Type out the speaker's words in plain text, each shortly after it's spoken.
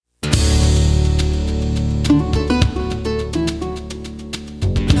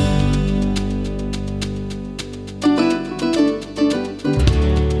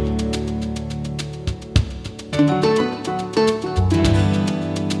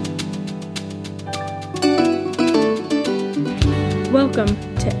Welcome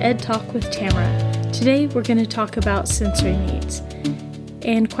to Ed Talk with Tamara. Today we're going to talk about sensory needs.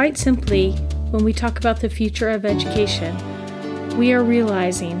 And quite simply, when we talk about the future of education, we are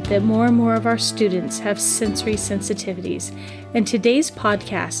realizing that more and more of our students have sensory sensitivities. And today's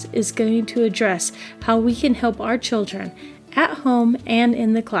podcast is going to address how we can help our children at home and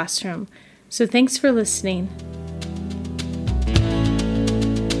in the classroom. So thanks for listening.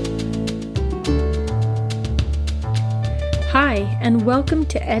 Hi, and welcome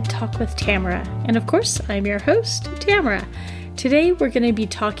to Ed Talk with Tamara. And of course, I'm your host, Tamara. Today, we're going to be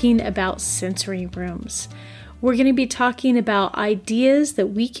talking about sensory rooms. We're going to be talking about ideas that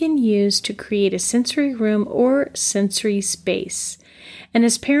we can use to create a sensory room or sensory space. And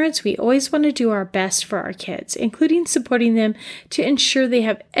as parents, we always want to do our best for our kids, including supporting them to ensure they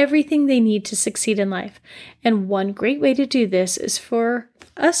have everything they need to succeed in life. And one great way to do this is for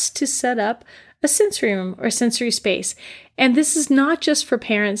us to set up a sensory room or sensory space. And this is not just for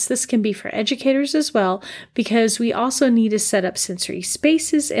parents, this can be for educators as well, because we also need to set up sensory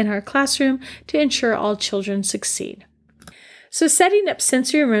spaces in our classroom to ensure all children succeed. So setting up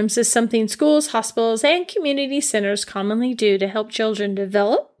sensory rooms is something schools, hospitals, and community centers commonly do to help children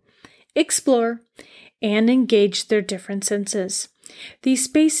develop, explore, and engage their different senses. These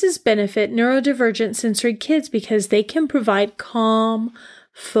spaces benefit neurodivergent sensory kids because they can provide calm,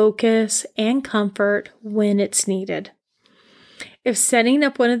 focus, and comfort when it's needed. If setting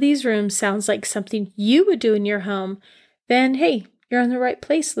up one of these rooms sounds like something you would do in your home, then hey, you're in the right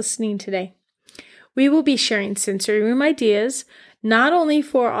place listening today. We will be sharing sensory room ideas, not only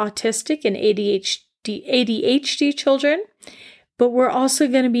for autistic and ADHD children, but we're also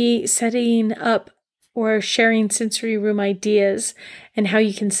going to be setting up or sharing sensory room ideas and how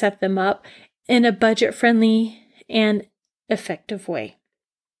you can set them up in a budget-friendly and effective way.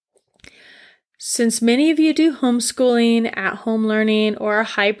 Since many of you do homeschooling, at-home learning, or a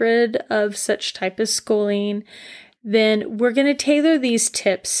hybrid of such type of schooling, then we're going to tailor these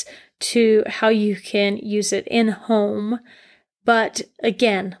tips to how you can use it in home. But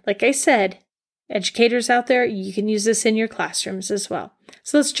again, like I said, educators out there, you can use this in your classrooms as well.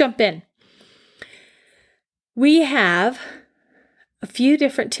 So let's jump in. We have a few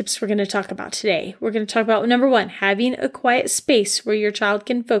different tips we're going to talk about today. We're going to talk about, number one, having a quiet space where your child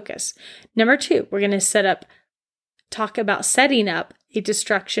can focus. Number two, we're going to talk about setting up a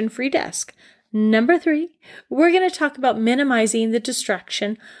distraction-free desk. Number three, we're going to talk about minimizing the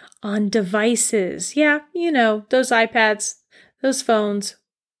distraction on devices. Yeah, you know, those iPads, those phones,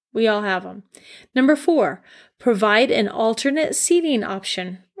 we all have them. Number four, provide an alternate seating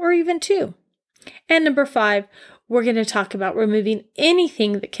option, or even two. And number five, we're going to talk about removing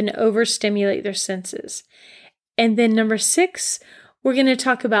anything that can overstimulate their senses. And then number six, we're going to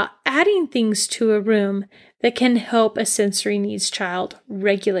talk about adding things to a room that can help a sensory needs child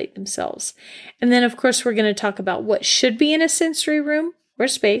regulate themselves. And then, of course, we're going to talk about what should be in a sensory room or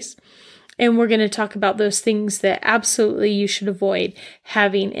space. And we're going to talk about those things that absolutely you should avoid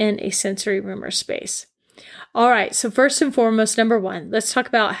having in a sensory room or space. All right, so first and foremost, number one, let's talk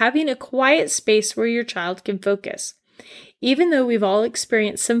about having a quiet space where your child can focus. Even though we've all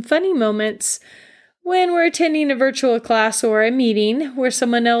experienced some funny moments when we're attending a virtual class or a meeting where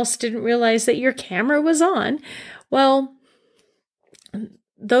someone else didn't realize that your camera was on, well,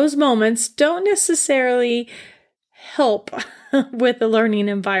 those moments don't necessarily help with the learning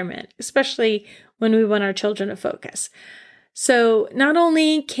environment, especially when we want our children to focus. So not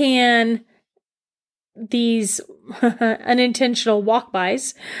only can these unintentional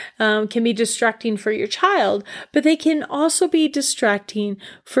walk-bys can be distracting for your child, but they can also be distracting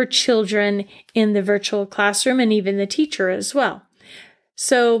for children in the virtual classroom and even the teacher as well.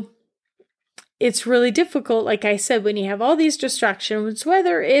 So it's really difficult, like I said, when you have all these distractions,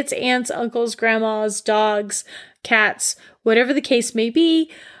 whether it's aunts, uncles, grandmas, dogs, cats, whatever the case may be,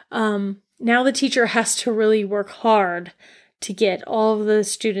 now the teacher has to really work hard to get all of the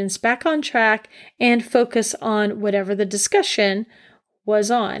students back on track and focus on whatever the discussion was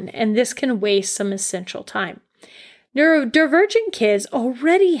on. And this can waste some essential time. Neurodivergent kids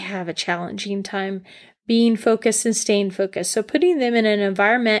already have a challenging time being focused and staying focused. So putting them in an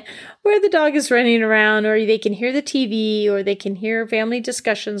environment where the dog is running around, or they can hear the TV, or they can hear family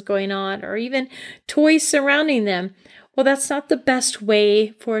discussions going on, or even toys surrounding them, well, that's not the best way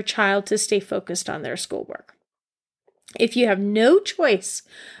for a child to stay focused on their schoolwork. If you have no choice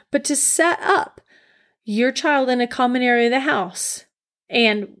but to set up your child in a common area of the house,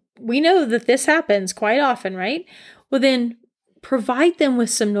 and we know that this happens quite often, right? Well, then provide them with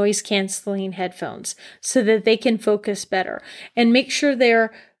some noise-canceling headphones so that they can focus better, and make sure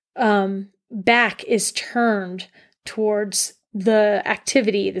their back is turned towards the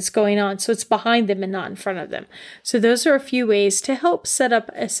activity that's going on. So it's behind them and not in front of them. So those are a few ways to help set up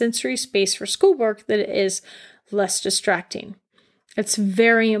a sensory space for schoolwork that is less distracting. It's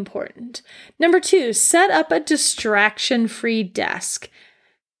very important. Number 2, set up a distraction-free desk.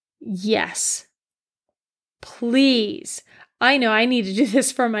 Yes, please. I know I need to do this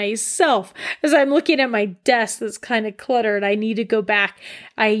for myself. As I'm looking at my desk that's kind of cluttered, I need to go back.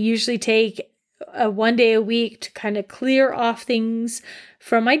 I usually take one day a week to kind of clear off things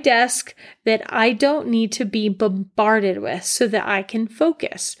from my desk that I don't need to be bombarded with so that I can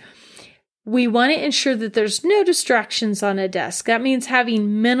focus. We want to ensure that there's no distractions on a desk. That means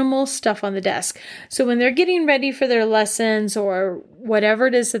having minimal stuff on the desk. So when they're getting ready for their lessons or whatever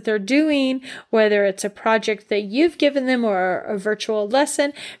it is that they're doing, whether it's a project that you've given them or a virtual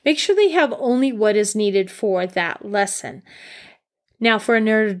lesson, make sure they have only what is needed for that lesson. Now, for a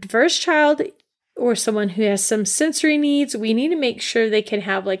neurodiverse child or someone who has some sensory needs, we need to make sure they can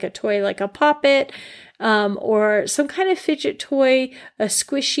have like a toy like a Pop-It, or some kind of fidget toy, a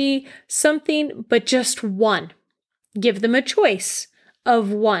squishy, something, but just one. Give them a choice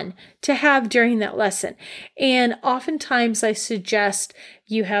of one to have during that lesson. And oftentimes I suggest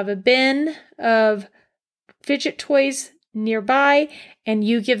you have a bin of fidget toys nearby and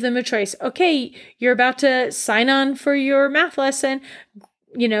you give them a choice. Okay, you're about to sign on for your math lesson.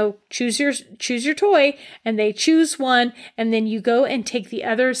 Choose your toy, and they choose one, and then you go and take the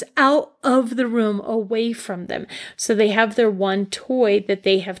others out of the room away from them. So they have their one toy that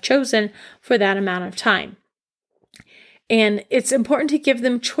they have chosen for that amount of time. And it's important to give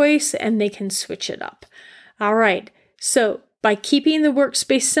them choice and they can switch it up. All right. So by keeping the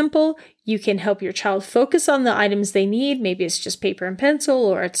workspace simple, you can help your child focus on the items they need. Maybe it's just paper and pencil,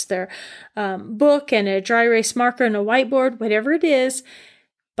 or it's their book and a dry erase marker and a whiteboard, whatever it is.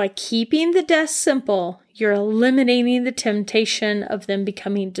 By keeping the desk simple, you're eliminating the temptation of them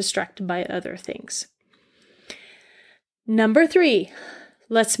becoming distracted by other things. Number 3,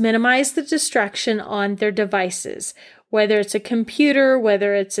 let's minimize the distraction on their devices. Whether it's a computer,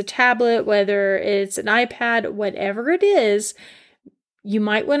 whether it's a tablet, whether it's an iPad, whatever it is, you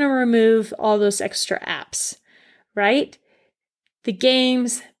might want to remove all those extra apps, right? The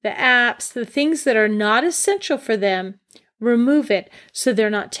games, the apps, the things that are not essential for them, remove it so they're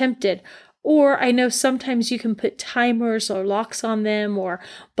not tempted. Or I know sometimes you can put timers or locks on them or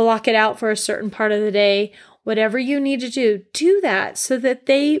block it out for a certain part of the day. Whatever you need to do that so that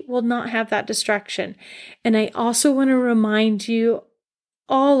they will not have that distraction. And I also want to remind you,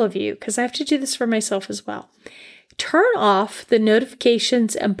 all of you, because I have to do this for myself as well, turn off the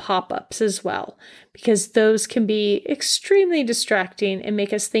notifications and pop-ups as well, because those can be extremely distracting and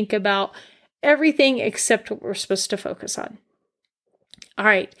make us think about everything except what we're supposed to focus on. All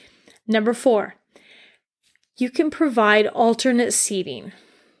right, number 4, you can provide alternate seating.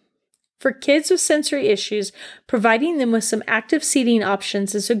 For kids with sensory issues, providing them with some active seating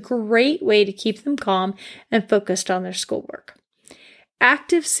options is a great way to keep them calm and focused on their schoolwork.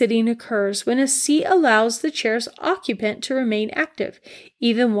 Active sitting occurs when a seat allows the chair's occupant to remain active,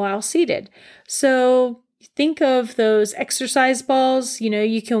 even while seated. So think of those exercise balls.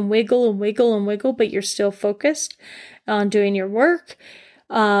 You can wiggle and wiggle and wiggle, but you're still focused on doing your work.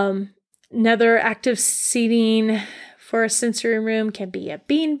 Another active seating for a sensory room can be a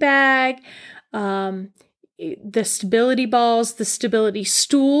beanbag, the stability balls, the stability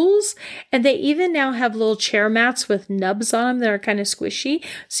stools, and they even now have little chair mats with nubs on them that are kind of squishy,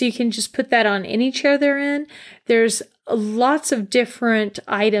 so you can just put that on any chair they're in. There's lots of different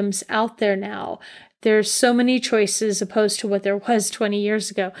items out there now. There's so many choices opposed to what there was 20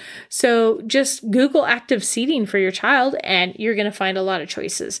 years ago. So just Google active seating for your child and you're going to find a lot of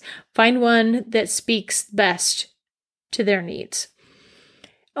choices. Find one that speaks best to their needs.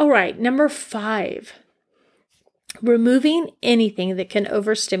 All right, number 5, removing anything that can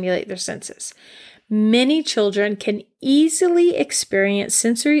overstimulate their senses. Many children can easily experience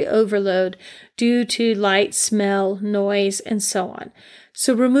sensory overload due to light, smell, noise, and so on.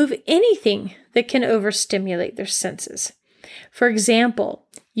 So remove anything that can overstimulate their senses. For example,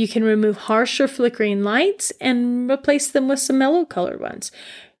 you can remove harsh or flickering lights and replace them with some mellow colored ones.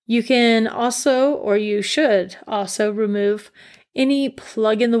 You can also, or you should also, remove any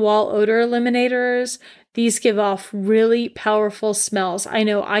plug-in-the-wall odor eliminators. These give off really powerful smells. I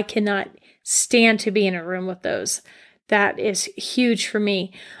know I cannot stand to be in a room with those. That is huge for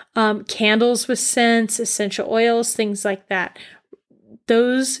me. Candles with scents, essential oils, things like that.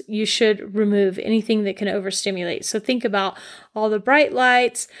 Those you should remove, anything that can overstimulate. So think about all the bright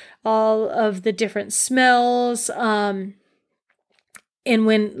lights, all of the different smells. Let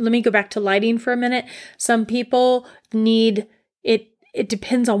me go back to lighting for a minute. Some people need it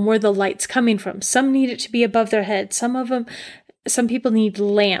depends on where the light's coming from. Some need it to be above their head. Some people need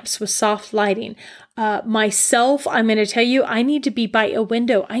lamps with soft lighting. Myself, I'm going to tell you, I need to be by a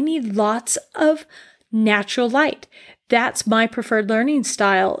window. I need lots of natural light. That's my preferred learning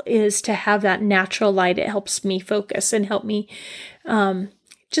style, is to have that natural light. It helps me focus and help me,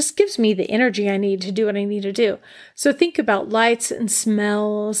 just gives me the energy I need to do what I need to do. So think about lights and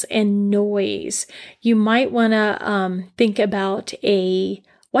smells and noise. You might want to think about a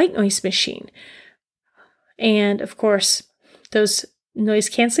white noise machine. And of course, those noise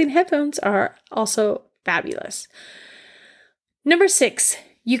canceling headphones are also fabulous. Number 6,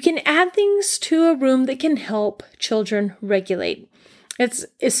 you can add things to a room that can help children regulate. It's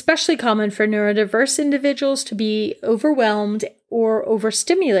especially common for neurodiverse individuals to be overwhelmed or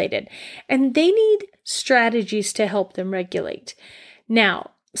overstimulated, and they need strategies to help them regulate.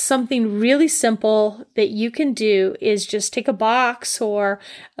 Now, something really simple that you can do is just take a box or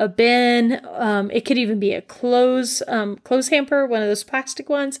a bin. It could even be a clothes hamper, one of those plastic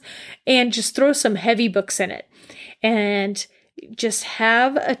ones, and just throw some heavy books in it. And just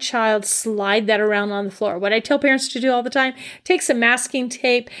have a child slide that around on the floor. What I tell parents to do all the time, take some masking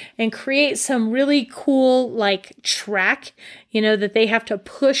tape and create some really cool track, that they have to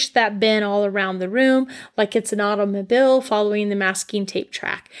push that bin all around the room like it's an automobile following the masking tape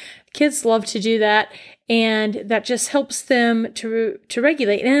track. Kids love to do that, and that just helps them to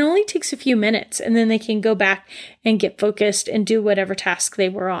regulate. And it only takes a few minutes, and then they can go back and get focused and do whatever task they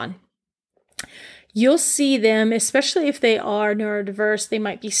were on. You'll see them, especially if they are neurodiverse, they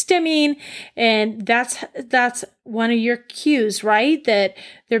might be stimming, and that's one of your cues, right? That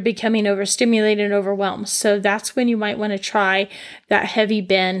they're becoming overstimulated and overwhelmed. So that's when you might want to try that heavy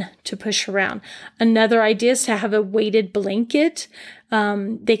bin to push around. Another idea is to have a weighted blanket.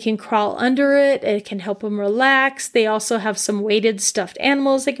 They can crawl under it. It can help them relax. They also have some weighted stuffed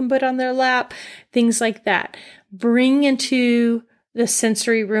animals they can put on their lap, things like that. Bring into the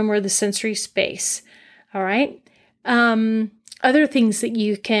sensory room or the sensory space. All right. Other things that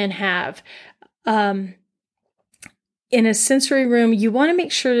you can have, in a sensory room, you want to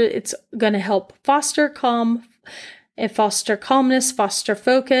make sure that it's going to help foster calmness, foster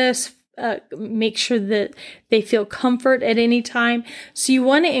focus, make sure that they feel comfort at any time. So you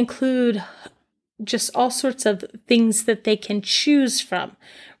want to include just all sorts of things that they can choose from.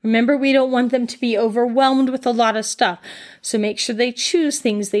 Remember, we don't want them to be overwhelmed with a lot of stuff. So make sure they choose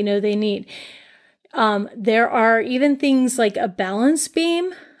things they know they need. There are even things like a balance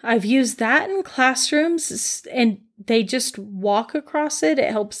beam. I've used that in classrooms, and they just walk across it.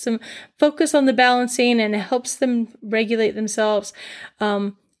 It helps them focus on the balancing, and it helps them regulate themselves.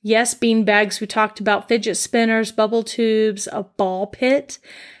 Yes, bean bags. We talked about fidget spinners, bubble tubes, a ball pit.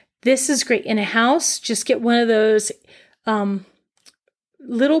 This is great in a house. Just get one of those,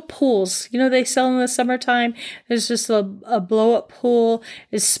 little pools, they sell in the summertime. There's just a blow up pool.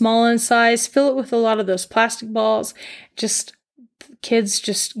 It's small in size. Fill it with a lot of those plastic balls. Kids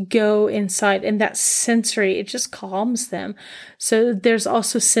just go inside, and that sensory, it just calms them. So there's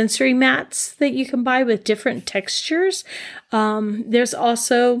also sensory mats that you can buy with different textures. There's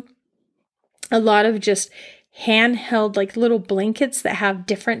also a lot of just handheld, little blankets that have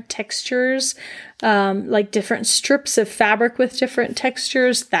different textures, different strips of fabric with different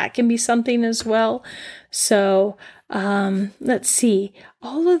textures. That can be something as well. So let's see,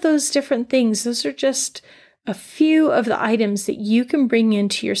 all of those different things. Those are just a few of the items that you can bring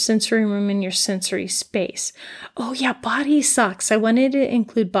into your sensory room and your sensory space. Oh yeah, body socks. I wanted to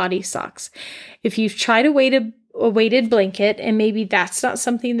include body socks. If you've tried a weighted blanket and maybe that's not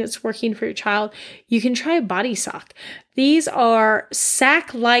something that's working for your child, you can try a body sock. These are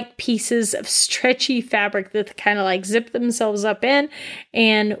sack-like pieces of stretchy fabric that kind of zip themselves up in,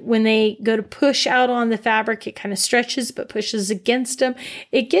 and when they go to push out on the fabric, it kind of stretches but pushes against them.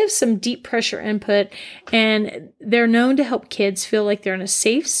 It gives some deep pressure input, and they're known to help kids feel like they're in a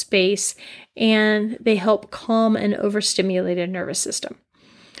safe space, and they help calm an overstimulated nervous system.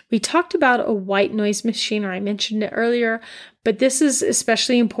 We talked about a white noise machine, or I mentioned it earlier, but this is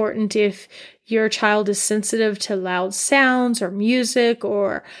especially important if your child is sensitive to loud sounds or music,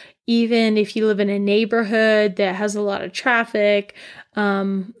 or even if you live in a neighborhood that has a lot of traffic,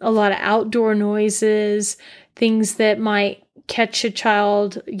 a lot of outdoor noises, things that might catch a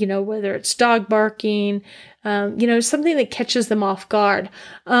child, whether it's dog barking, something that catches them off guard.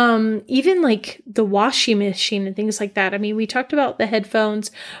 Even the washing machine and things like that. I mean, we talked about the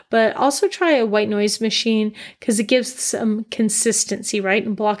headphones, but also try a white noise machine because it gives some consistency, right?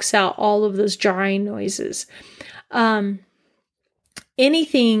 And blocks out all of those jarring noises.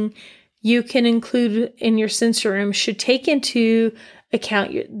 Anything you can include in your sensory room should take into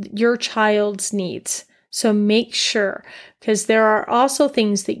account your child's needs. So make sure, because there are also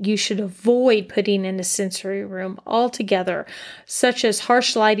things that you should avoid putting in a sensory room altogether, such as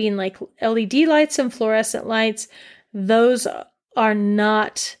harsh lighting like LED lights and fluorescent lights. Those are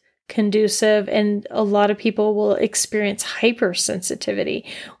not conducive, and a lot of people will experience hypersensitivity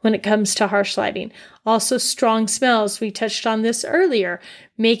when it comes to harsh lighting. Also, strong smells. We touched on this earlier,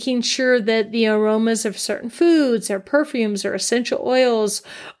 making sure that the aromas of certain foods or perfumes or essential oils,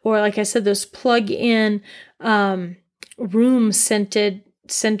 or like I said, those plug-in room scented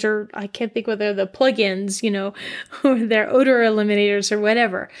center, I can't think whether the plug-ins, or they're odor eliminators or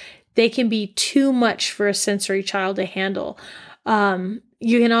whatever. They can be too much for a sensory child to handle.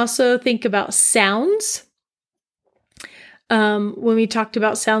 You can also think about sounds. When we talked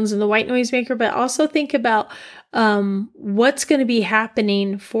about sounds in the white noise maker, but also think about what's going to be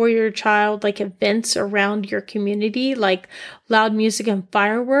happening for your child, like events around your community, like loud music and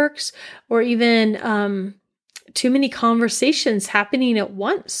fireworks, or even too many conversations happening at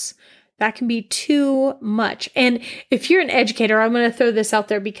once. That can be too much. And if you're an educator, I'm going to throw this out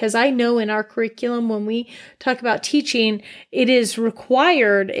there because I know in our curriculum, when we talk about teaching, it is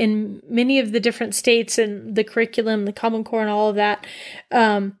required in many of the different states and the curriculum, the Common Core and all of that,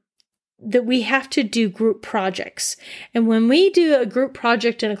 that we have to do group projects. And when we do a group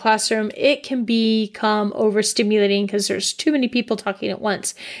project in a classroom, it can become overstimulating because there's too many people talking at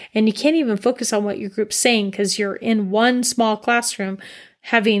once. And you can't even focus on what your group's saying because you're in one small classroom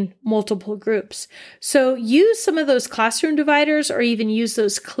having multiple groups. So use some of those classroom dividers, or even use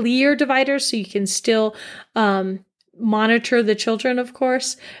those clear dividers so you can still monitor the children, of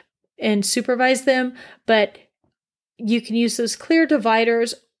course, and supervise them. But you can use those clear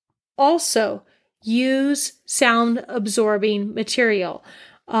dividers. Also, use sound absorbing material.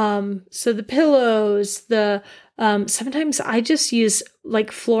 So the pillows, sometimes I just use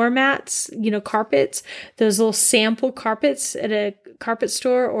like floor mats, carpets, those little sample carpets at a carpet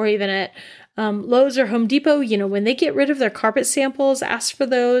store, or even at Lowe's or Home Depot. When they get rid of their carpet samples, ask for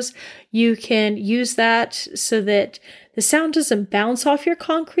those. You can use that so that the sound doesn't bounce off your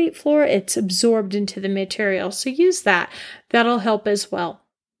concrete floor. It's absorbed into the material. So use that. That'll help as well.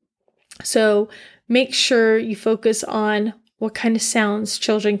 So make sure you focus on what kind of sounds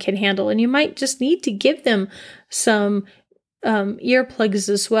children can handle. And you might just need to give them some earplugs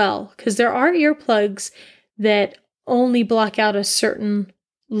as well, because there are earplugs that only block out a certain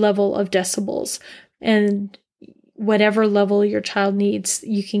level of decibels. And whatever level your child needs,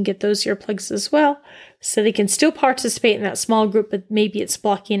 you can get those earplugs as well, so they can still participate in that small group, but maybe it's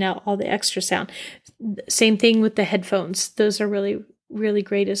blocking out all the extra sound. Same thing with the headphones. Those are really, really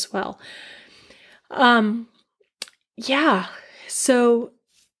great as well. So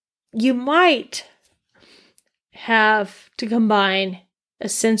you might have to combine a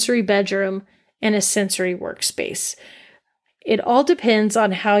sensory bedroom and a sensory workspace. It all depends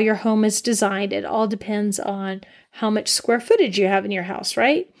on how your home is designed. It all depends on how much square footage you have in your house,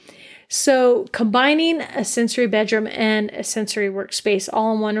 right? So combining a sensory bedroom and a sensory workspace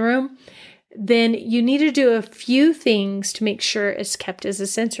all in one room, then you need to do a few things to make sure it's kept as a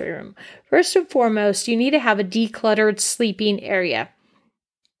sensory room. First and foremost, you need to have a decluttered sleeping area.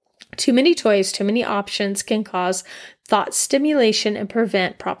 Too many toys, too many options can cause thought stimulation and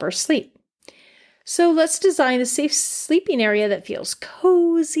prevent proper sleep. So let's design a safe sleeping area that feels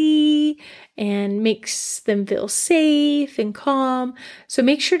cozy and makes them feel safe and calm. So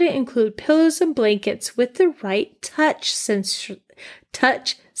make sure to include pillows and blankets with the right touch sensory.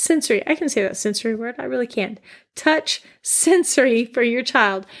 I can say that sensory word. I really can. Touch sensory for your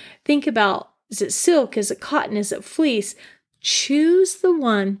child. Think about, is it silk? Is it cotton? Is it fleece? Choose the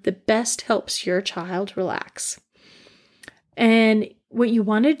one that best helps your child relax. And what you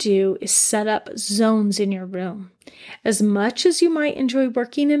want to do is set up zones in your room. As much as you might enjoy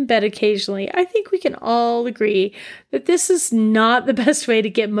working in bed occasionally, I think we can all agree that this is not the best way to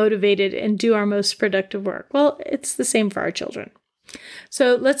get motivated and do our most productive work. Well, it's the same for our children.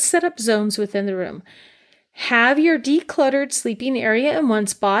 So let's set up zones within the room. Have your decluttered sleeping area in one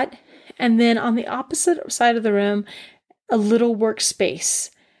spot, and then on the opposite side of the room, a little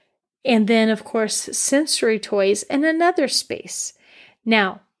workspace. And then, of course, sensory toys in another space.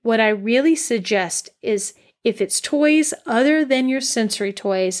 Now, what I really suggest is if it's toys other than your sensory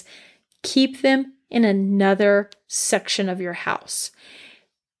toys, keep them in another section of your house.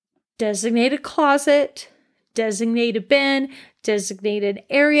 Designate a closet, designate a bin, designate an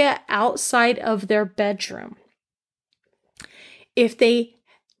area outside of their bedroom. If they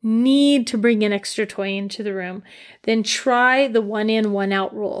need to bring an extra toy into the room, then try the 1 in, 1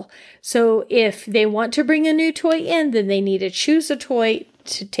 out rule. So if they want to bring a new toy in, then they need to choose a toy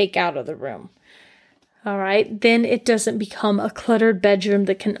to take out of the room. All right. Then it doesn't become a cluttered bedroom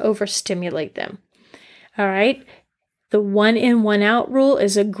that can overstimulate them. All right. The 1 in, 1 out rule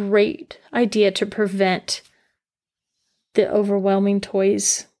is a great idea to prevent the overwhelming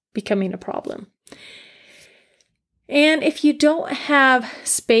toys becoming a problem. And if you don't have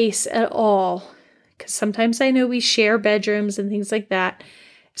space at all, because sometimes I know we share bedrooms and things like that.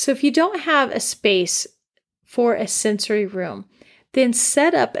 So if you don't have a space for a sensory room, then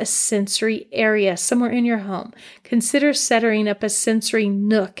set up a sensory area somewhere in your home. Consider setting up a sensory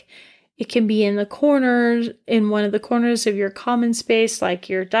nook. It can be in the corners, in one of the corners of your common space, like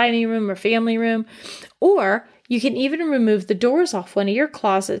your dining room or family room, or you can even remove the doors off one of your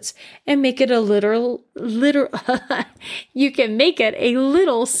closets and make it a you can make it a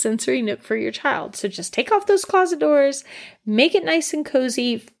little sensory nook for your child. So just take off those closet doors, make it nice and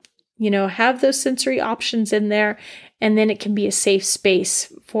cozy, have those sensory options in there, and then it can be a safe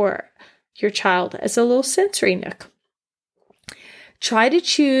space for your child as a little sensory nook. Try to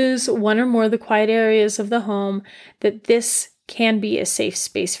choose one or more of the quiet areas of the home that this can be a safe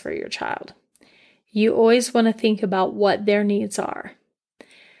space for your child. You always want to think about what their needs are.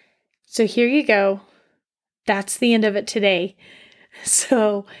 So here you go. That's the end of it today.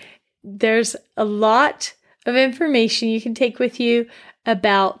 So there's a lot of information you can take with you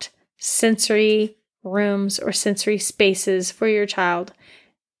about sensory rooms or sensory spaces for your child.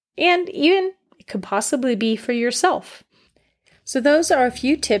 And even it could possibly be for yourself. So those are a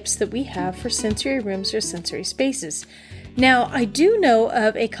few tips that we have for sensory rooms or sensory spaces. Now, I do know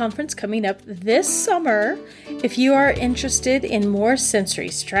of a conference coming up this summer. If you are interested in more sensory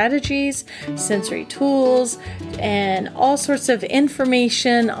strategies, sensory tools, and all sorts of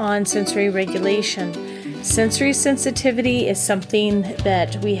information on sensory regulation. Sensory sensitivity is something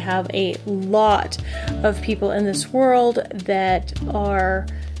that we have a lot of people in this world that are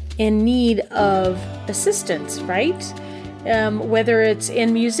in need of assistance, right? Whether it's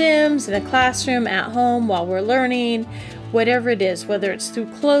in museums, in a classroom, at home, while we're learning, whatever it is, whether it's through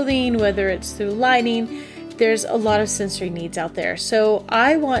clothing, whether it's through lighting, there's a lot of sensory needs out there. So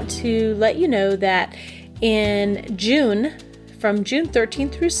I want to let you know that in June, from June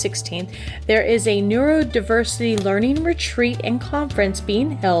 13th through 16th, there is a neurodiversity learning retreat and conference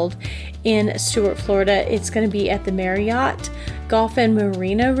being held in Stuart, Florida. It's going to be at the Marriott Golf and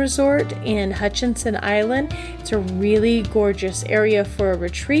Marina Resort in Hutchinson Island. It's a really gorgeous area for a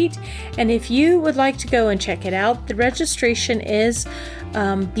retreat. And if you would like to go and check it out, the registration is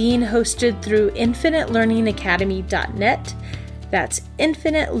being hosted through infinitelearningacademy.net. That's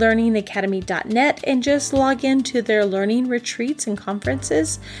infinitelearningacademy.net, and just log into their learning retreats and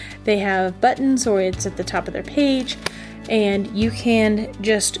conferences. They have buttons, or it's at the top of their page, and you can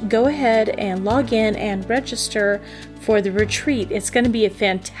just go ahead and log in and register for the retreat. It's going to be a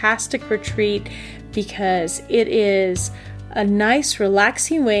fantastic retreat because it is a nice,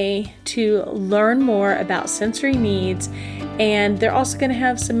 relaxing way to learn more about sensory needs. And they're also going to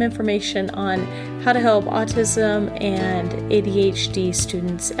have some information on how to help autism and ADHD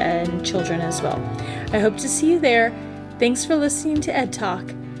students and children as well. I hope to see you there. Thanks for listening to Ed Talk.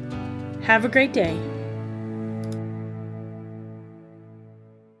 Have a great day.